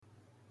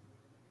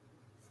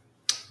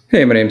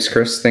Hey, my name's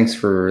Chris. Thanks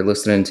for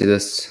listening to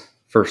this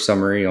first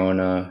summary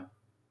on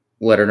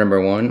letter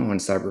number one on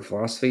cyber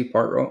philosophy,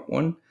 part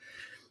one.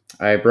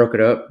 I broke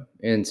it up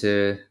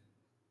into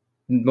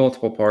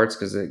multiple parts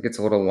because it gets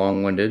a little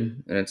long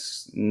winded and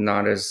it's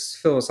not as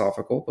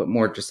philosophical, but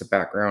more just a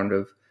background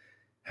of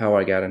how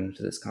I got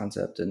into this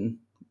concept and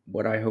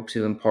what I hope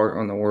to impart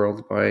on the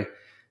world by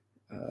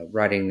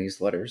writing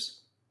these letters.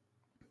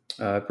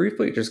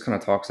 Briefly, it just kind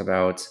of talks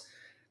about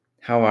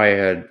how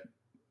I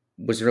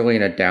was really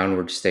in a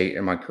downward state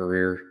in my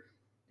career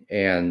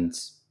and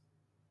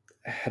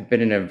had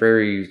been in a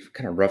very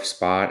kind of rough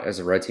spot as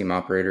a red team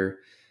operator,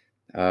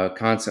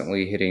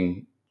 constantly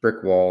hitting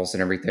brick walls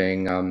and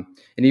everything. And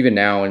even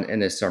now in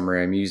this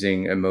summer, I'm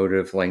using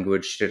emotive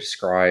language to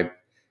describe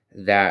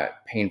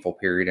that painful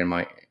period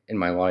in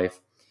my life.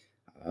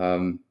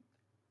 Um,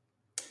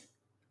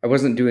 I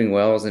wasn't doing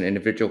well as an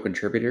individual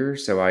contributor,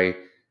 so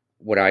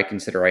what I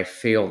consider I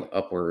failed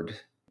upward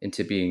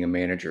into being a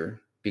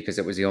manager because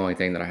it was the only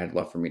thing that I had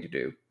left for me to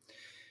do.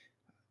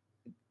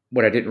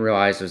 What I didn't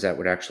realize was that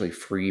would actually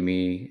free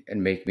me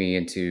and make me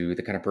into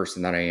the kind of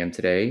person that I am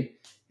today,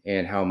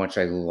 and how much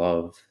I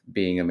love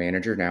being a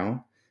manager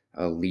now,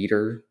 a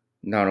leader,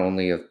 not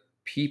only of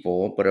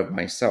people, but of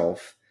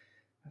myself,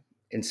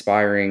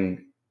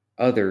 inspiring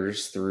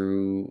others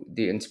through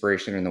the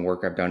inspiration and the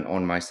work I've done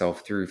on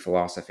myself through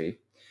philosophy.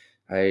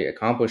 I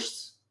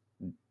accomplished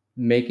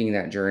making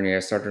that journey. I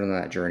started on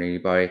that journey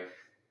by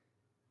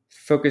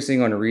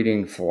focusing on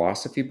reading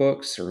philosophy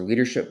books or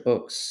leadership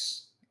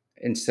books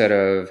instead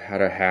of how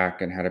to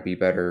hack and how to be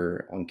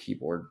better on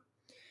keyboard.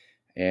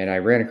 And I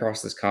ran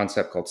across this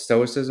concept called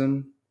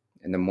Stoicism.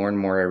 And the more and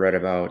more I read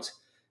about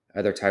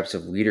other types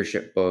of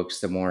leadership books,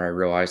 the more I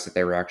realized that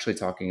they were actually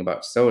talking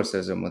about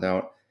Stoicism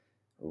without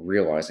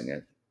realizing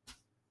it.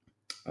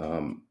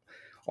 Um,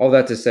 all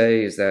that to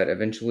say is that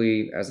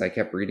eventually, as I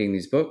kept reading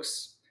these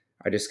books,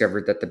 I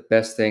discovered that the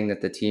best thing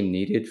that the team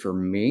needed for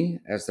me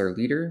as their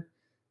leader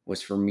was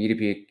for me to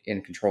be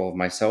in control of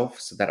myself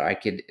so that I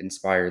could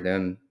inspire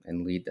them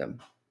and lead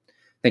them.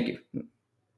 Thank you.